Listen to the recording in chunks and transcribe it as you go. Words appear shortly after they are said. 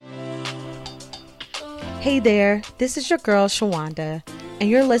Hey there, this is your girl Shawanda, and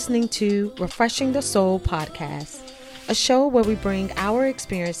you're listening to Refreshing the Soul podcast, a show where we bring our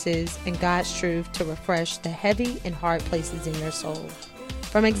experiences and God's truth to refresh the heavy and hard places in your soul.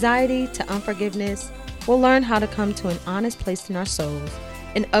 From anxiety to unforgiveness, we'll learn how to come to an honest place in our souls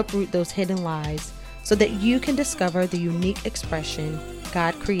and uproot those hidden lies so that you can discover the unique expression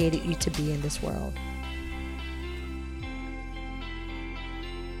God created you to be in this world.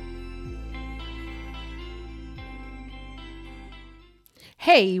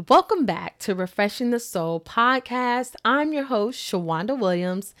 Hey, welcome back to Refreshing the Soul podcast. I'm your host, Shawanda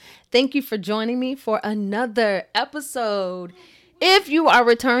Williams. Thank you for joining me for another episode. If you are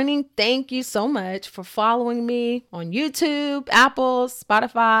returning, thank you so much for following me on YouTube, Apple,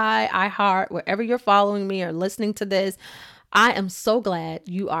 Spotify, iHeart, wherever you're following me or listening to this. I am so glad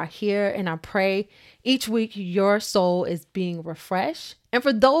you are here, and I pray each week your soul is being refreshed. And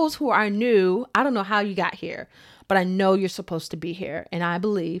for those who are new, I don't know how you got here, but I know you're supposed to be here. And I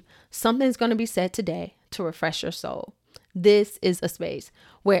believe something's going to be said today to refresh your soul. This is a space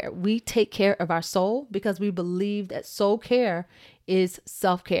where we take care of our soul because we believe that soul care is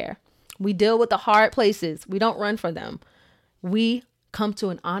self-care. We deal with the hard places. We don't run from them. We come to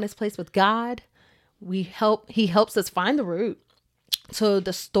an honest place with God. He helps us find the root to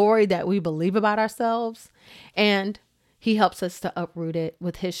the story that we believe about ourselves. And he helps us to uproot it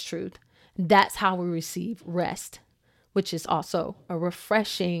with his truth. That's how we receive rest, which is also a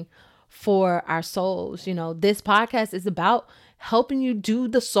refreshing for our souls. You know, this podcast is about helping you do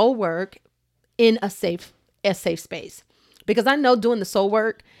the soul work in a safe space. Because I know doing the soul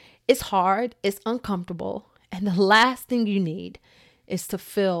work is hard, it's uncomfortable. And the last thing you need is to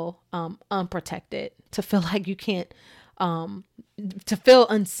feel unprotected, to feel like you can't, to feel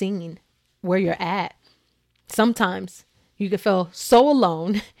unseen where you're at. Sometimes you can feel so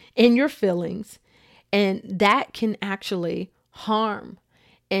alone in your feelings, and that can actually harm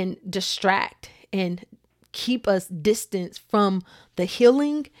and distract and keep us distant from the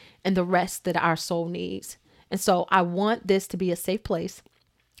healing and the rest that our soul needs. And so I want this to be a safe place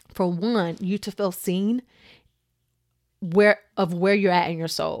for one, you to feel seen where you're at in your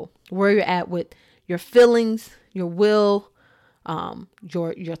soul, where you're at with your feelings, your will,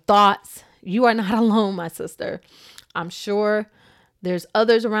 your thoughts. You are not alone, my sister. I'm sure there's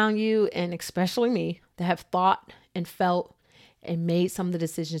others around you, and especially me, that have thought and felt and made some of the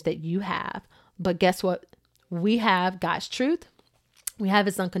decisions that you have. But guess what? We have God's truth. We have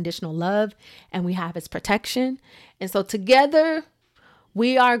his unconditional love, and we have his protection. And so together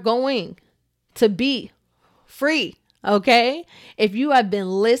we are going to be free. Okay. If you have been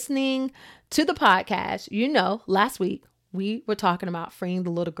listening to the podcast, you know, last week we were talking about freeing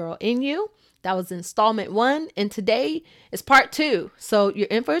the little girl in you. That was installment 1. And today is part 2. So you're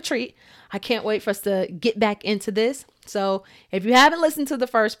in for a treat. I can't wait for us to get back into this. So if you haven't listened to the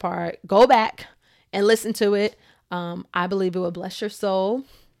first part, go back and listen to it. I believe it will bless your soul.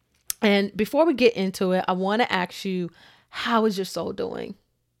 And before we get into it, I want to ask you, how is your soul doing?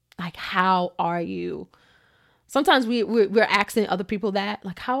 Like, how are you? Sometimes we're asking other people that,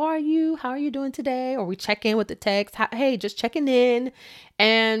 like, how are you? How are you doing today? Or we check in with the text. Hey, just checking in.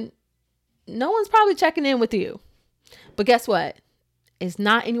 And no one's probably checking in with you. But guess what? It's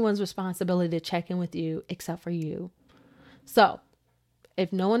not anyone's responsibility to check in with you except for you. So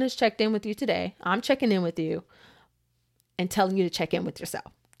if no one has checked in with you today, I'm checking in with you and telling you to check in with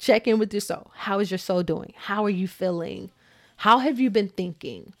yourself. Check in with your soul. How is your soul doing? How are you feeling? How have you been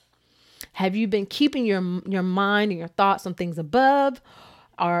thinking? Have you been keeping your mind and your thoughts on things above?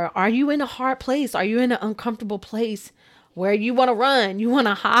 Or are you in a hard place? Are you in an uncomfortable place where you want to run, you want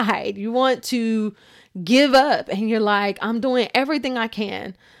to hide, you want to give up, and you're like, I'm doing everything I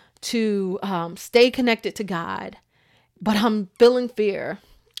can to stay connected to God, but I'm feeling fear.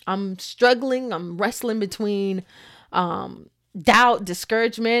 I'm struggling. I'm wrestling between doubt,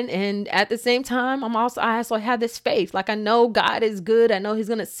 discouragement, and at the same time, I also have this faith. Like, I know God is good. I know he's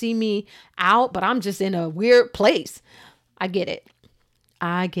going to see me out, but I'm just in a weird place. I get it.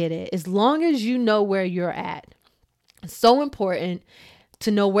 As long as you know where you're at. It's so important to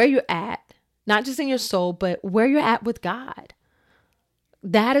know where you're at, not just in your soul, but where you're at with God.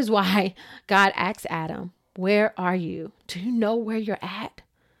 That is why God asked Adam, where are you? Do you know where you're at?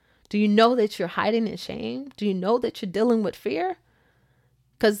 Do you know that you're hiding in shame? Do you know that you're dealing with fear?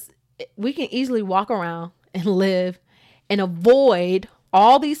 Because we can easily walk around and live and avoid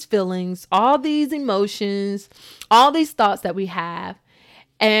all these feelings, all these emotions, all these thoughts that we have.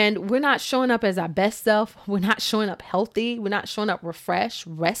 And we're not showing up as our best self. We're not showing up healthy. We're not showing up refreshed,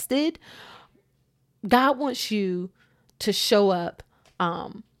 rested. God wants you to show up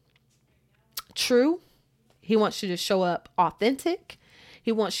true, He wants you to show up authentic.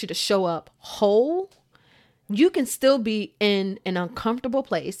 He wants you to show up whole. You can still be in an uncomfortable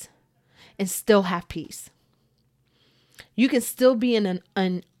place and still have peace. You can still be in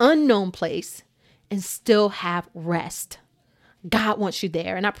an unknown place and still have rest. God wants you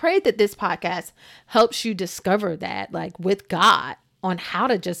there. And I pray that this podcast helps you discover that, like with God, on how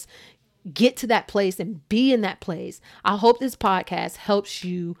to just get to that place and be in that place. I hope this podcast helps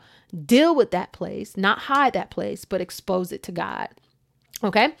you deal with that place, not hide that place, but expose it to God.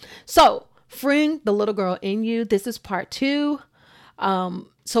 Okay. So freeing the little girl in you. This is part 2.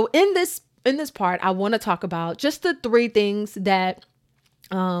 So in this part, I want to talk about just the 3 things that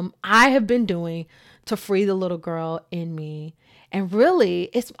I have been doing to free the little girl in me. And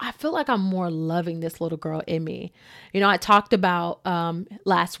really, I feel like I'm more loving this little girl in me. I talked about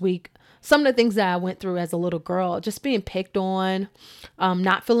last week some of the things that I went through as a little girl, just being picked on,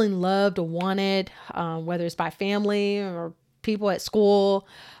 not feeling loved or wanted, whether it's by family or people at school.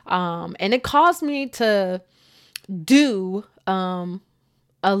 And it caused me to do a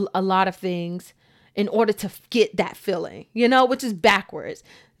lot of things in order to get that feeling, which is backwards.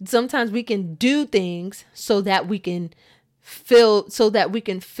 Sometimes we can do things so that we can feel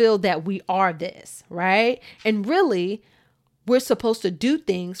that we are this, right? And really, we're supposed to do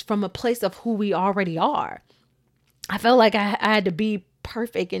things from a place of who we already are. I felt like I had to be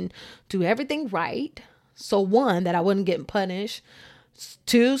perfect and do everything right. So 1, that I wouldn't get punished.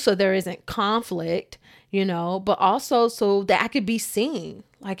 2, so there isn't conflict, but also so that I could be seen.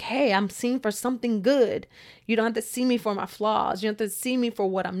 Like, hey, I'm seen for something good. You don't have to see me for my flaws. You don't have to see me for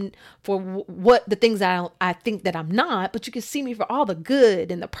what the things I think that I'm not, but you can see me for all the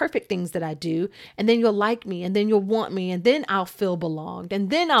good and the perfect things that I do. And then you'll like me, and then you'll want me, and then I'll feel belonged, and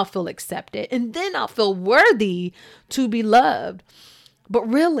then I'll feel accepted, and then I'll feel worthy to be loved. But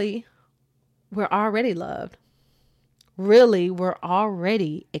really, we're already loved. Really, we're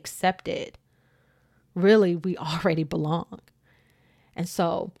already accepted. Really, we already belong. And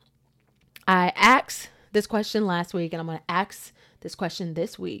so I asked this question last week, and I'm going to ask this question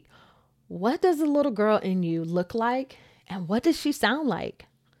this week. What does the little girl in you look like? And what does she sound like?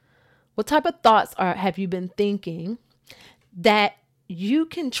 What type of thoughts have you been thinking that you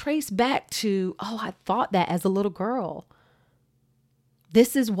can trace back to, I thought that as a little girl.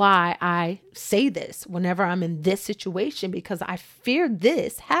 This is why I say this whenever I'm in this situation, because I fear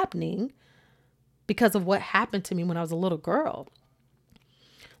this happening because of what happened to me when I was a little girl.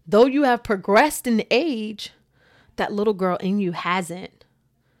 Though you have progressed in age, that little girl in you hasn't.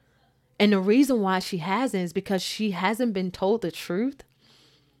 And the reason why she hasn't is because she hasn't been told the truth.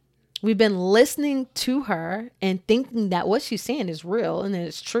 We've been listening to her and thinking that what she's saying is real and that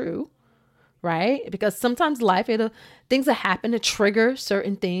it's true, right? Because sometimes things that happen to trigger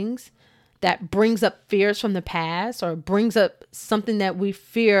certain things that brings up fears from the past, or brings up something that we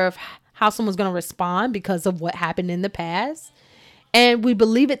fear of how someone's going to respond because of what happened in the past. And we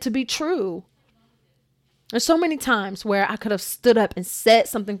believe it to be true. There's so many times where I could have stood up and said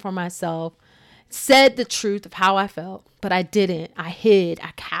something for myself, said the truth of how I felt, but I didn't. I hid,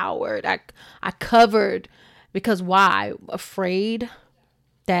 I cowered, I covered. Because why? Afraid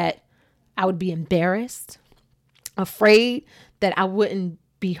that I would be embarrassed, afraid that I wouldn't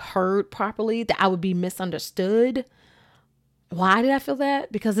be heard properly, that I would be misunderstood. Why did I feel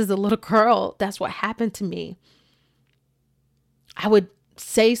that? Because as a little girl, that's what happened to me. I would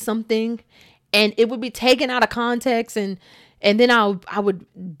say something and it would be taken out of context, and then I would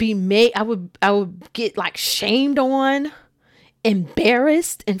get like shamed on,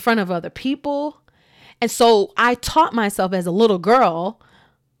 embarrassed in front of other people. And so I taught myself as a little girl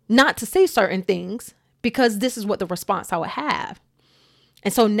not to say certain things because this is what the response I would have.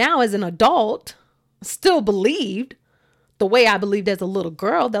 And so now as an adult, still believed the way I believed as a little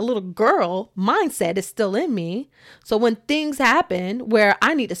girl. That little girl mindset is still in me. So when things happen where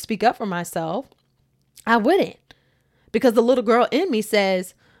I need to speak up for myself, I wouldn't. Because the little girl in me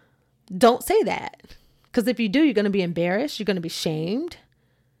says, don't say that. Because if you do, you're going to be embarrassed. You're going to be shamed.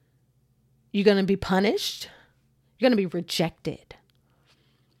 You're going to be punished. You're going to be rejected.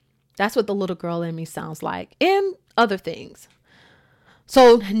 That's what the little girl in me sounds like, and other things.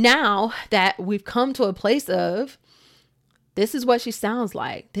 So now that we've come to a place of, this is what she sounds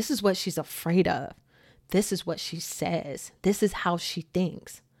like. This is what she's afraid of. This is what she says. This is how she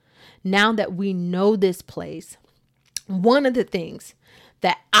thinks. Now that we know this place, one of the things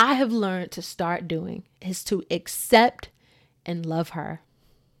that I have learned to start doing is to accept and love her.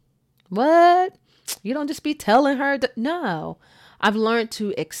 What? You don't just be telling her. No, I've learned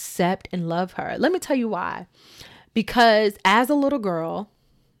to accept and love her. Let me tell you why. Because as a little girl,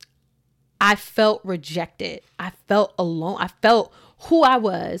 I felt rejected. I felt alone. I felt who I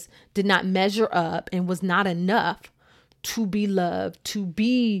was did not measure up and was not enough to be loved, to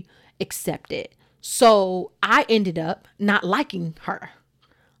be accepted. So I ended up not liking her.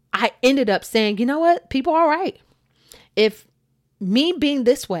 I ended up saying, you know what? People are right. If me being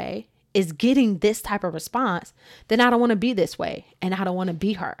this way is getting this type of response, then I don't want to be this way and I don't want to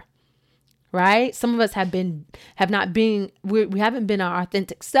be her. Right? Some of us we haven't been our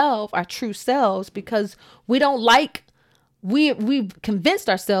authentic self, our true selves, because we've convinced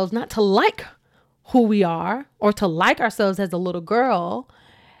ourselves not to like who we are or to like ourselves as a little girl,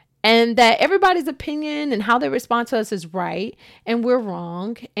 and that everybody's opinion and how they respond to us is right and we're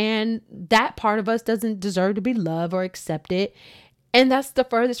wrong. And that part of us doesn't deserve to be loved or accepted. And that's the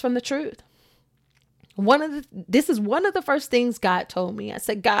furthest from the truth. This is one of the first things God told me. I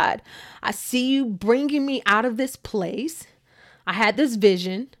said, God, I see you bringing me out of this place. I had this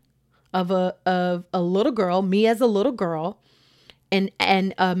vision of a little girl, me as a little girl, and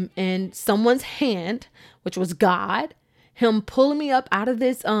someone's hand, which was God, him pulling me up out of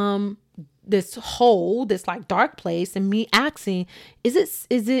this hole, this like dark place, and me asking, is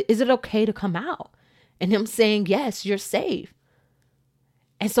it okay to come out? And him saying, yes, you're safe.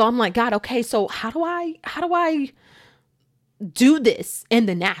 And so I'm like, God, okay, so how do I do this in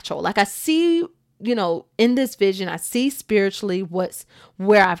the natural? Like I see, in this vision, I see spiritually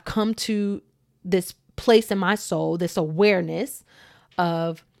where I've come to this place in my soul, this awareness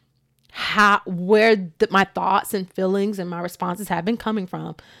of my thoughts and feelings and my responses have been coming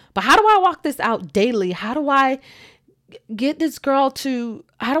from. But how do I walk this out daily? How do I get this girl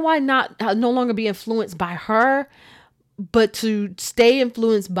how do I no longer be influenced by her, but to stay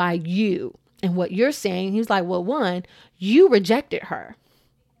influenced by you and what you're saying? He was like, well, one, you rejected her.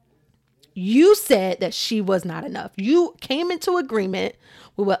 You said that she was not enough. You came into agreement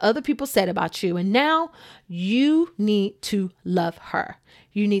with what other people said about you. And now you need to love her.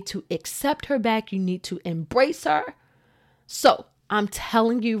 You need to accept her back. You need to embrace her. So I'm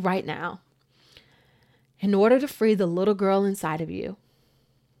telling you right now, in order to free the little girl inside of you,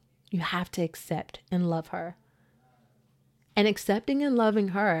 you have to accept and love her. And accepting and loving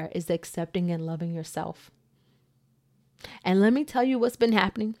her is accepting and loving yourself. And let me tell you what's been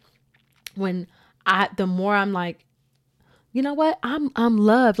happening the more I'm like, you know what? I'm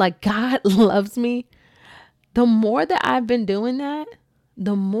loved. Like God loves me. The more that I've been doing that,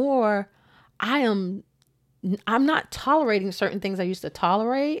 the more I'm not tolerating certain things I used to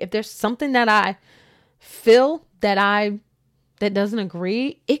tolerate. If there's something that I feel that doesn't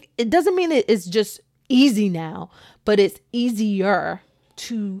agree, it doesn't mean it's just easy now, but it's easier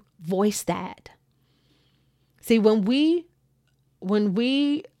to voice that. See, when we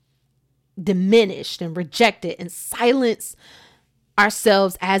diminished and rejected and silenced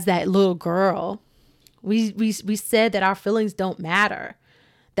ourselves as that little girl, we said that our feelings don't matter,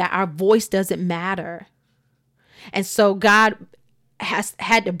 that our voice doesn't matter. And so God has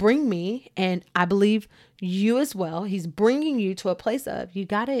had to bring me, and I believe you as well. He's bringing you to a place of, you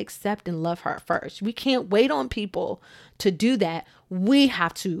got to accept and love her first. We can't wait on people to do that. We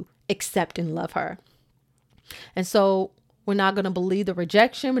have to accept and love her. And so we're not going to believe the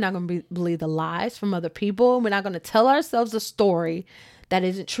rejection. We're not going to believe the lies from other people. We're not going to tell ourselves a story that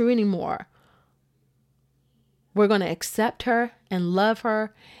isn't true anymore. We're going to accept her and love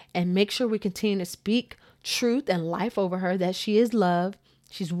her and make sure we continue to speak truth and life over her, that she is loved.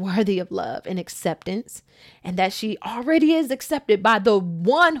 She's worthy of love and acceptance, and that she already is accepted by the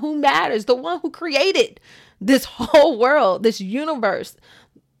one who matters, the one who created this whole world, this universe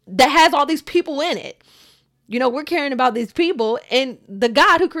that has all these people in it. We're caring about these people, and the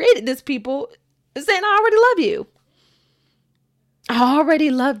God who created these people is saying, I already love you. I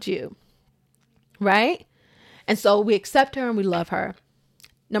already loved you. Right? And so we accept her and we love her.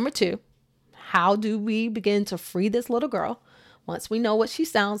 Number 2, how do we begin to free this little girl? Once we know what she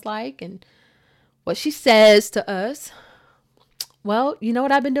sounds like and what she says to us, well, you know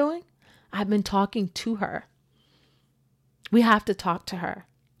what I've been doing? I've been talking to her. We have to talk to her.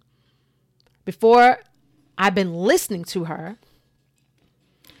 Before, I've been listening to her,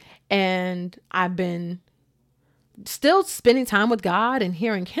 and I've been still spending time with God and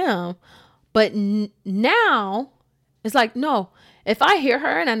hearing him. But now it's like, no, if I hear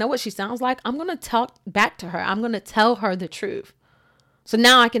her and I know what she sounds like, I'm going to talk back to her. I'm going to tell her the truth. So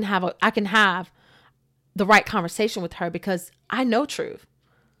now I can have the right conversation with her because I know truth.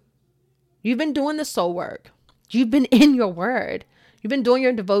 You've been doing the soul work. You've been in your word. You've been doing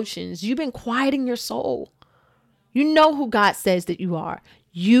your devotions. You've been quieting your soul. You know who God says that you are.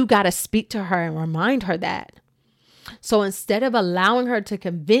 You got to speak to her and remind her that. So instead of allowing her to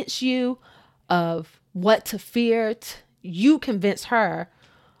convince you of what to fear, you convince her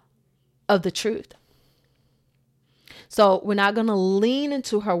of the truth. So we're not going to lean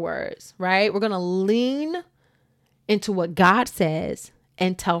into her words, right? We're going to lean into what God says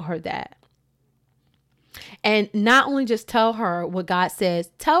and tell her that. And not only just tell her what God says,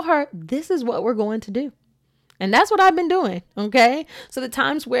 tell her this is what we're going to do. And that's what I've been doing. Okay. So the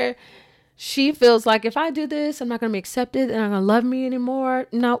times where she feels like if I do this, I'm not going to be accepted and I'm going to love me anymore.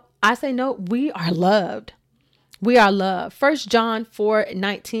 No, I say, no, we are loved. We are loved. 1 John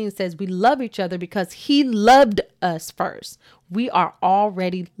 4:19 says we love each other because he loved us first. We are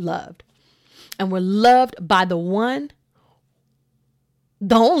already loved. And we're loved by the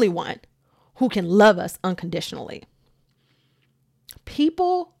only one who can love us unconditionally.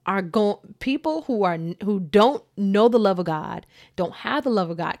 People who don't know the love of God, don't have the love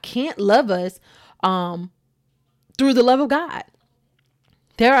of God, can't love us through the love of God.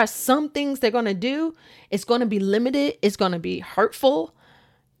 There are some things they're going to do. It's going to be limited. It's going to be hurtful.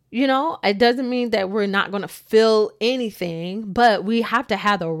 It doesn't mean that we're not going to feel anything, but we have to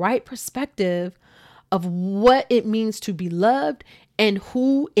have the right perspective of what it means to be loved and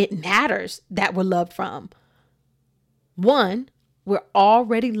who it matters that we're loved from. One, we're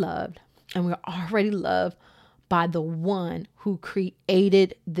already loved, and we're already loved by the one who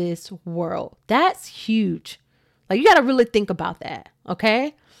created this world. That's huge. Like, you got to really think about that.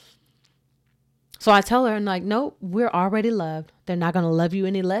 Okay. So I tell her, I'm like, no, we're already loved. They're not going to love you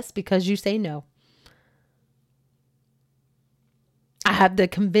any less because you say no. I have to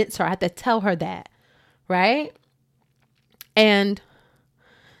convince her. I have to tell her that. Right. And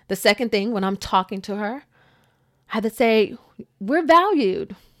the second thing, when I'm talking to her, I have to say, we're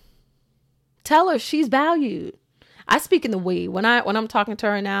valued. Tell her she's valued. I speak in the we. When I'm talking to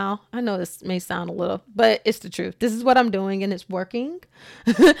her now, I know this may sound a little, but it's the truth. This is what I'm doing and it's working.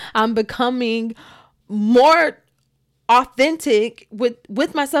 I'm becoming more authentic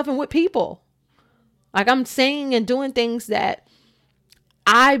with myself and with people. Like, I'm saying and doing things that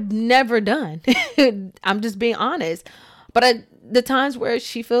I've never done. I'm just being honest. But the times where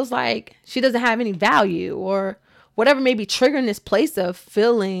she feels like she doesn't have any value or whatever may be triggering this place of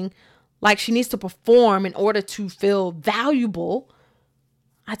feeling like she needs to perform in order to feel valuable,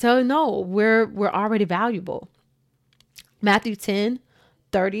 I tell her, no, we're already valuable. Matthew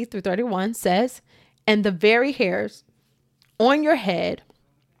 10:30-31 says, and the very hairs on your head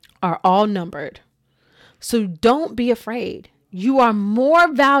are all numbered. So don't be afraid. You are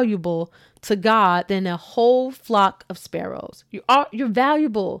more valuable to God than a whole flock of sparrows. You're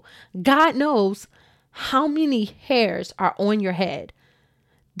valuable. God knows how many hairs are on your head.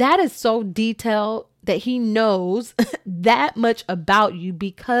 That is so detailed that he knows that much about you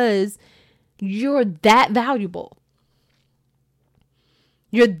because you're that valuable.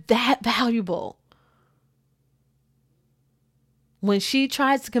 You're that valuable. When she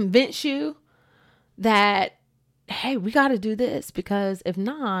tries to convince you that, hey, we got to do this because if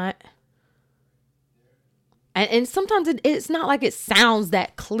not, and sometimes it's not like it sounds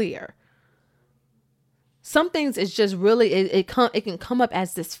that clear. Some things it's just really, it can come up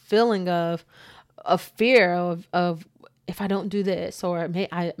as this feeling of fear of if I don't do this, or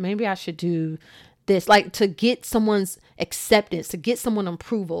maybe I should do this, like to get someone's acceptance, to get someone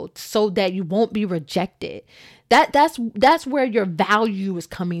approval so that you won't be rejected. That's where your value is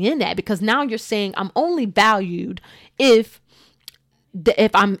coming in at, because now you're saying I'm only valued if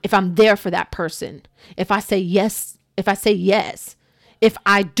I'm there for that person. If I say yes, if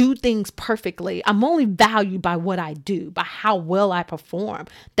I do things perfectly, I'm only valued by what I do, by how well I perform.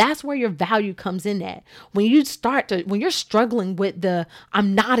 That's where your value comes in at. When you're struggling with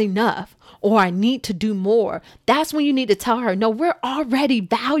I'm not enough or I need to do more, that's when you need to tell her, no, we're already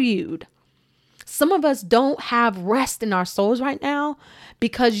valued. Some of us don't have rest in our souls right now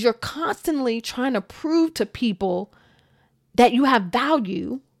because you're constantly trying to prove to people that you have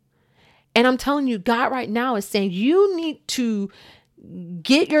value. And I'm telling you, God right now is saying you need to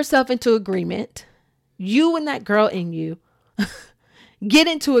get yourself into agreement. You and that girl in you get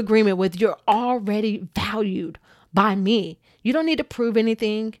into agreement with you're already valued by me. You don't need to prove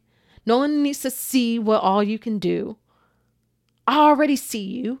anything. No one needs to see what all you can do. I already see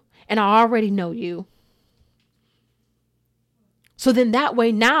you and I already know you. So then that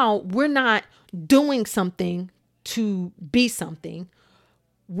way now we're not doing something to be something.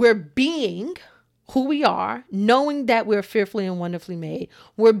 We're being who we are, knowing that we're fearfully and wonderfully made.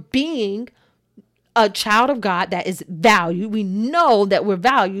 We're being a child of God that is valued. We know that we're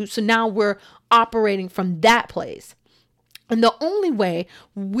valued. So now we're operating from that place. And the only way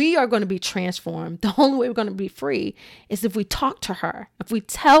we are going to be transformed, the only way we're going to be free is if we talk to her, if we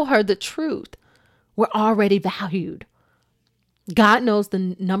tell her the truth. We're already valued. God knows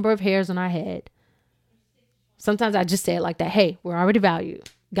the number of hairs on our head. Sometimes I just say it like that. Hey, we're already valued.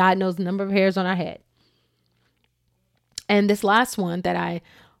 God knows the number of hairs on our head. And this last one that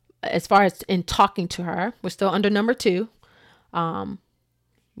as far as in talking to her, we're still under number 2.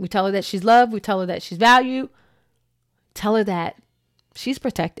 We tell her that she's loved. We tell her that she's valued. Tell her that she's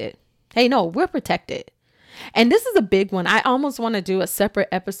protected. Hey, no, we're protected. And this is a big one. I almost want to do a separate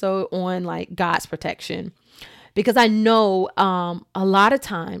episode on like God's protection, because I know a lot of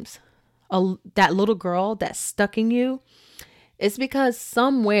times that little girl that's stuck in you, it's because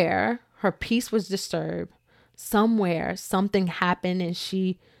somewhere her peace was disturbed. Somewhere something happened and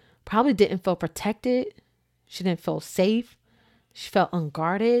she probably didn't feel protected. She didn't feel safe. She felt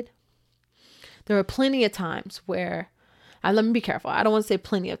unguarded. There were plenty of times where, let me be careful. I don't want to say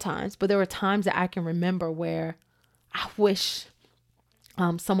plenty of times, but there were times that I can remember where I wish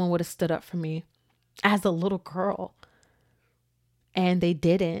someone would have stood up for me as a little girl, and they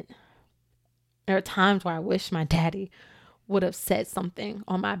didn't. There are times where I wish my daddy would have said something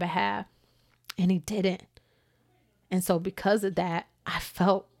on my behalf, and he didn't. And so because of that, I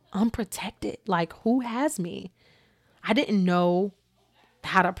felt unprotected. Like, who has me? I didn't know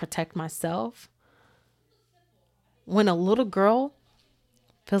how to protect myself. When a little girl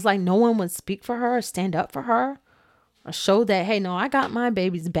feels like no one would speak for her or stand up for her or show that, hey, no, I got my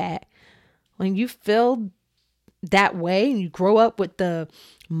baby's back. When you feel that way and you grow up with the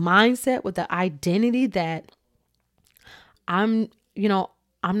mindset, with the identity that I'm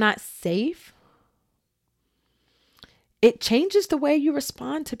not safe, it changes the way you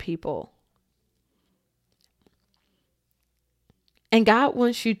respond to people. And God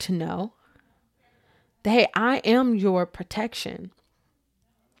wants you to know that, hey, I am your protection.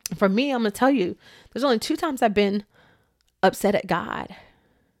 For me, I'm going to tell you, there's only 2 times I've been upset at God.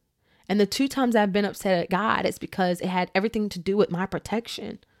 And the 2 times I've been upset at God, it's because it had everything to do with my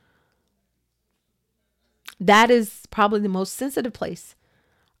protection. That is probably the most sensitive place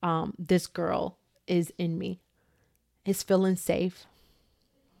this girl is in me, is feeling safe.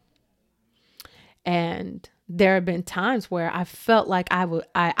 And there have been times where I felt like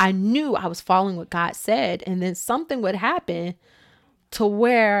I knew I was following what God said, and then something would happen to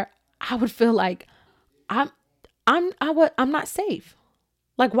where I would feel like I'm not safe.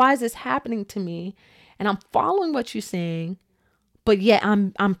 Like, why is this happening to me? And I'm following what you're saying, but yet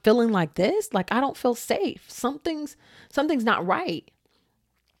I'm feeling like this. Like, I don't feel safe. Something's not right.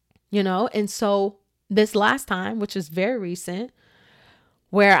 And so this last time, which is very recent,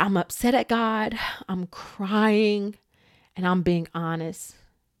 where I'm upset at God, I'm crying, and I'm being honest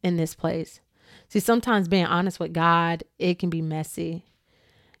in this place. See, sometimes being honest with God, it can be messy.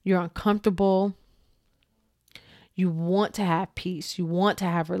 You're uncomfortable. You want to have peace. You want to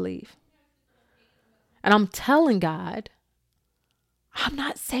have relief. And I'm telling God, I'm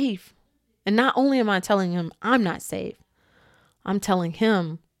not safe. And not only am I telling him I'm not safe, I'm telling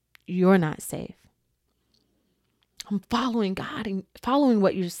him you're not safe. I'm following God and following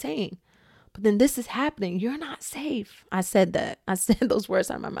what you're saying. But then this is happening. You're not safe. I said that. I said those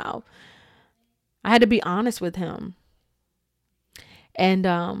words out of my mouth. I had to be honest with him.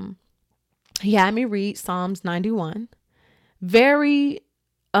 And he had me read Psalms 91. Very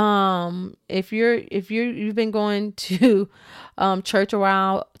if you've been going to church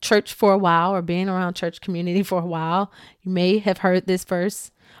for a while, or being around church community for a while, you may have heard this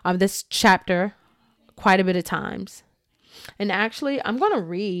verse, this chapter quite a bit of times. And actually, I'm going to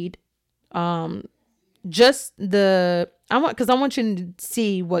read because I want you to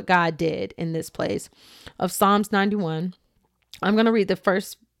see what God did in this place of Psalms 91. I'm going to read the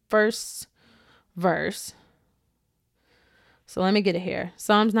first verse. So let me get it here.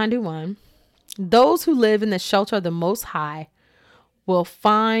 Psalms 91. Those who live in the shelter of the Most High will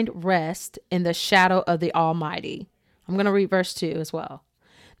find rest in the shadow of the Almighty. I'm going to read verse 2 as well.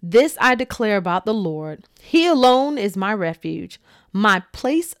 This I declare about the Lord. He alone is my refuge, my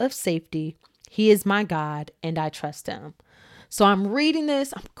place of safety. He is my God, and I trust him. So I'm reading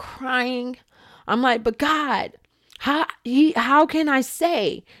this. I'm crying. I'm like, but God, how can I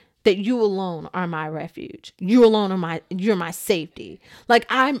say that you alone are my refuge? You alone you're my safety. Like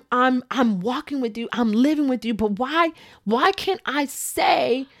I'm walking with you. I'm living with you. But why can't I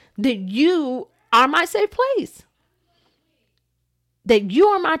say that you are my safe place? That you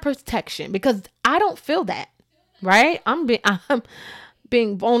are my protection, because I don't feel that, right? I'm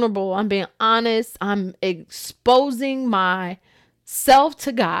being vulnerable. I'm being honest. I'm exposing myself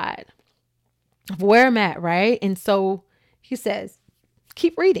to God of where I'm at, right? And so he says,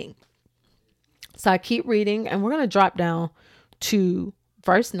 keep reading. So I keep reading, and we're going to drop down to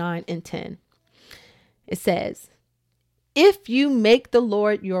verse 9 and 10. It says, if you make the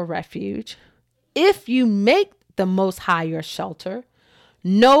Lord your refuge, if you make the Most High your shelter,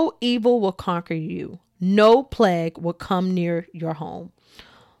 no evil will conquer you. No plague will come near your home.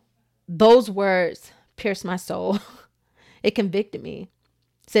 Those words pierced my soul. It convicted me.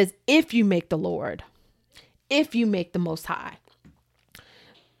 It says, if you make the Lord, if you make the Most High.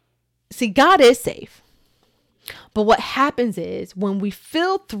 See, God is safe. But what happens is when we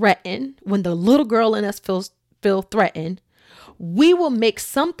feel threatened, when the little girl in us feel threatened, we will make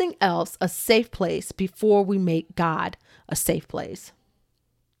something else a safe place before we make God a safe place.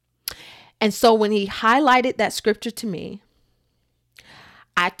 And so when he highlighted that scripture to me,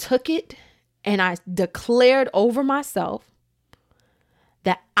 I took it and I declared over myself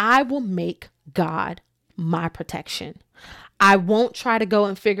that I will make God my protection. I won't try to go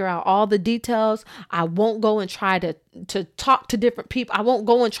and figure out all the details. I won't go and try to talk to different people. I won't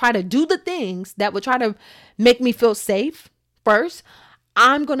go and try to do the things that would try to make me feel safe first.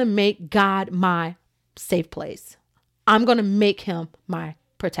 I'm going to make God my safe place. I'm going to make him my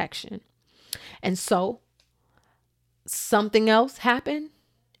protection. And so something else happened,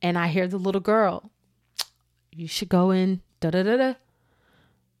 and I hear the little girl, you should go in, da da da da.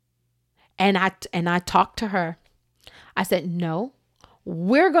 And I talked to her. I said, no,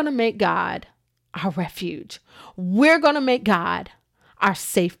 we're going to make God our refuge. We're going to make God our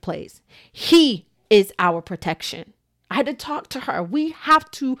safe place. He is our protection. I had to talk to her. We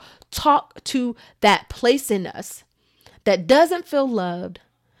have to talk to that place in us that doesn't feel loved,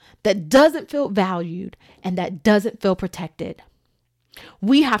 that doesn't feel valued, and that doesn't feel protected.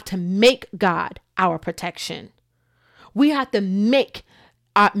 We have to make God our protection. We have to make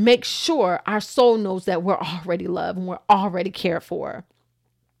sure our soul knows that we're already loved and we're already cared for.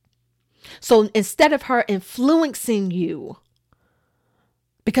 So instead of her influencing you,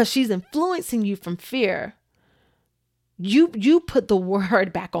 because she's influencing you from fear, you put the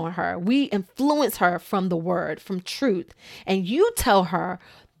word back on her. We influence her from the word, from truth. And you tell her,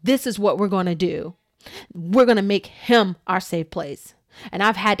 this is what we're going to do. We're going to make him our safe place. And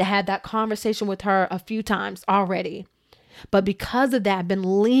I've had to have that conversation with her a few times already. But because of that, I've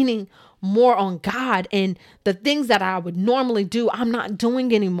been leaning more on God, and the things that I would normally do, I'm not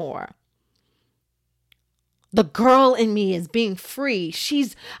doing anymore. The girl in me is being free.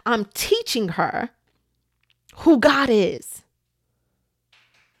 I'm teaching her who God is.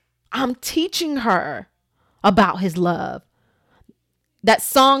 I'm teaching her about his love. That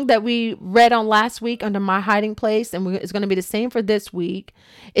song that we read on last week, Under My Hiding Place, and it's going to be the same for this week.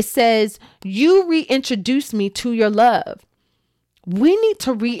 It says, you reintroduce me to your love. We need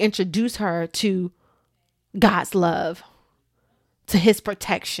to reintroduce her to God's love, to his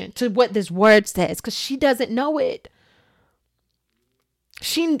protection, to what this word says, because she doesn't know it.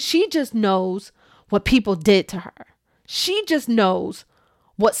 She just knows what people did to her. She just knows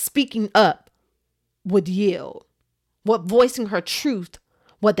what speaking up would yield, what voicing her truth,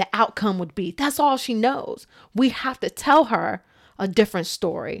 what the outcome would be. That's all she knows. We have to tell her a different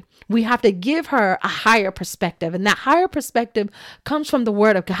story. We have to give her a higher perspective. And that higher perspective comes from the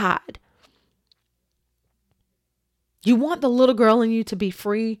word of God. You want the little girl in you to be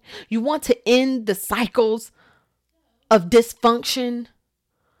free. You want to end the cycles of dysfunction,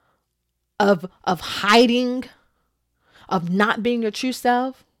 of hiding, of not being your true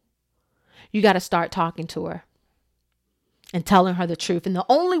self. You got to start talking to her and telling her the truth. And the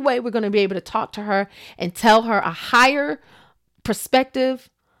only way we're going to be able to talk to her and tell her a higher perspective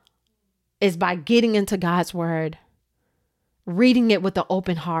is by getting into God's word, reading it with an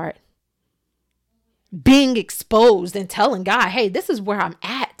open heart, being exposed and telling God, hey, this is where I'm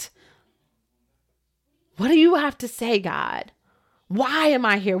at. What do you have to say, God? Why am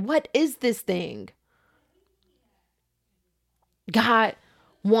I here? What is this thing? God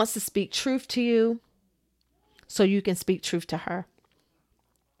wants to speak truth to you so you can speak truth to her.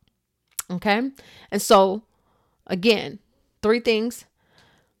 Okay? And so, again, 3 things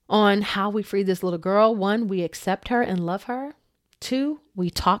on how we free this little girl. 1, we accept her and love her. 2, we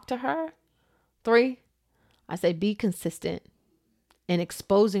talk to her. 3, I say be consistent in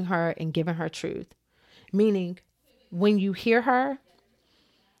exposing her and giving her truth. Meaning, when you hear her,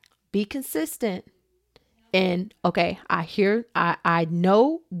 be consistent. And okay, I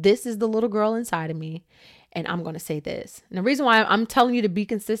know this is the little girl inside of me, and I'm going to say this. And the reason why I'm telling you to be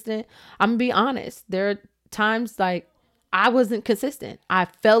consistent, I'm going to be honest. There are times like I wasn't consistent. I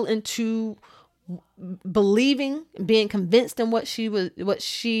fell into believing, being convinced in what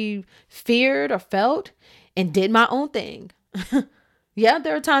she feared or felt, and did my own thing. Yeah,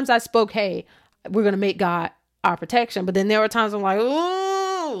 there are times I spoke, hey, we're going to make God our protection. But then there were times I'm like,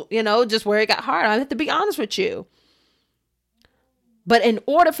 ooh, just where it got hard. I have to be honest with you. But in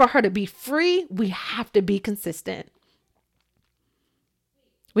order for her to be free, we have to be consistent.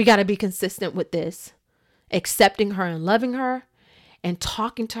 We got to be consistent with this, accepting her and loving her and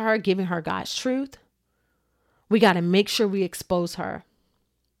talking to her, giving her God's truth. We got to make sure we expose her.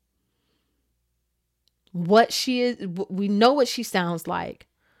 What she is, we know what she sounds like.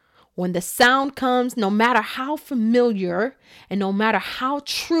 When the sound comes, no matter how familiar and no matter how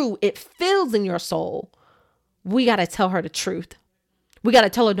true it feels in your soul, we got to tell her the truth. We got to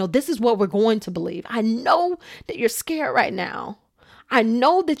tell her, no, this is what we're going to believe. I know that you're scared right now. I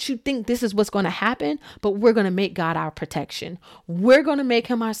know that you think this is what's going to happen, but we're going to make God our protection. We're going to make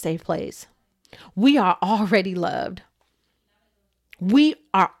him our safe place. We are already loved. We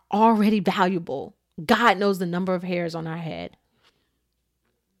are already valuable. God knows the number of hairs on our head.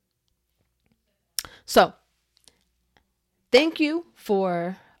 So thank you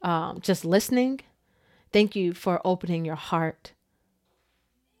for just listening. Thank you for opening your heart,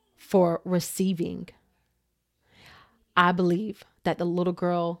 for receiving. I believe that the little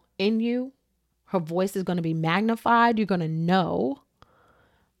girl in you, her voice is going to be magnified. You're going to know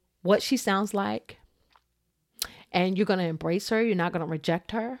what she sounds like, and you're going to embrace her. You're not going to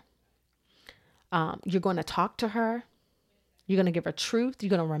reject her. You're going to talk to her. You're going to give her truth. You're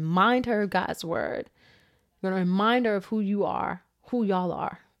going to remind her of God's word. You're going to remind her of who you are, who y'all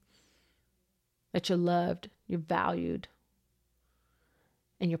are, that you're loved, you're valued,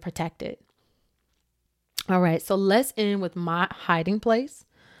 and you're protected. All right, so let's end with my hiding place.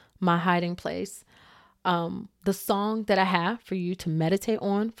 My hiding place. The song that I have for you to meditate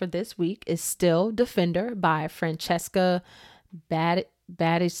on for this week is Still Defender by Francesca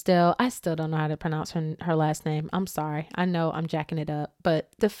Battistel. I still don't know how to pronounce her last name. I'm sorry. I know I'm jacking it up,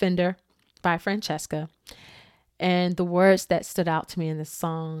 but Defender by Francesca. And the words that stood out to me in this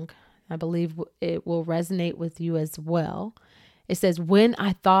song, I believe it will resonate with you as well. It says, when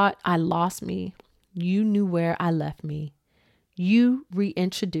I thought I lost me, you knew where I left me. You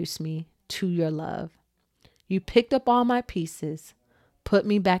reintroduced me to your love. You picked up all my pieces, put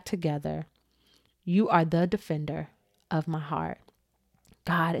me back together. You are the defender of my heart.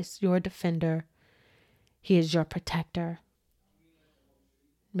 God is your defender. He is your protector.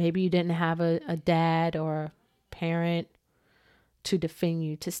 Maybe you didn't have a dad or a parent to defend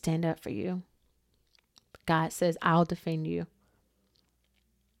you, to stand up for you. God says, I'll defend you.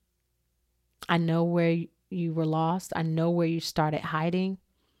 I know where you were lost. I know where you started hiding.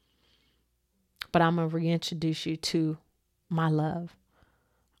 But I'm going to reintroduce you to my love.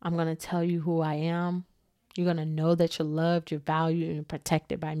 I'm going to tell you who I am. You're going to know that you're loved, you're valued, and you're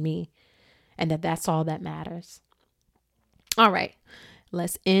protected by me. And that's all that matters. All right.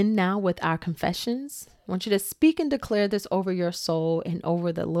 Let's end now with our confessions. I want you to speak and declare this over your soul and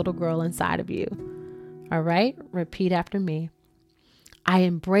over the little girl inside of you. All right. Repeat after me. I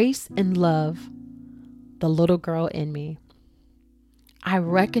embrace and love the little girl in me. I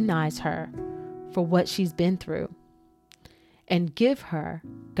recognize her for what she's been through and give her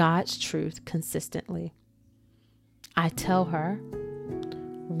God's truth consistently. I tell her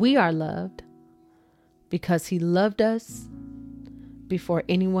we are loved because he loved us before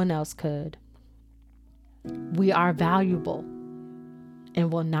anyone else could. We are valuable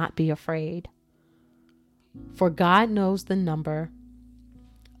and will not be afraid. For God knows the number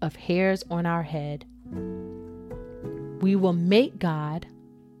of hairs on our head. We will make God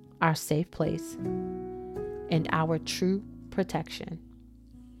our safe place and our true protection.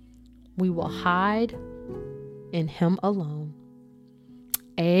 We will hide in him alone.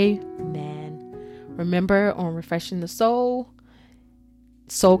 Amen. Remember, on Refreshing the Soul,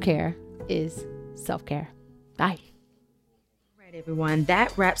 soul care is self-care. Bye. Everyone,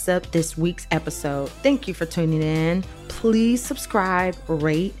 that wraps up this week's episode. Thank you for tuning in. Please subscribe,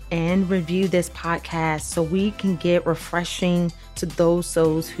 rate, and review this podcast so we can get refreshing to those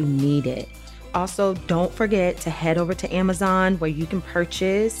souls who need it. Also, don't forget to head over to Amazon where you can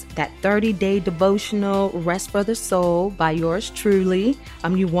purchase that 30-day devotional Rest for the Soul by yours truly.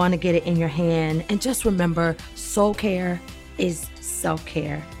 You want to get it in your hand. And just remember, soul care is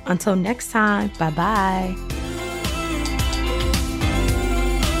self-care. Until next time, bye-bye.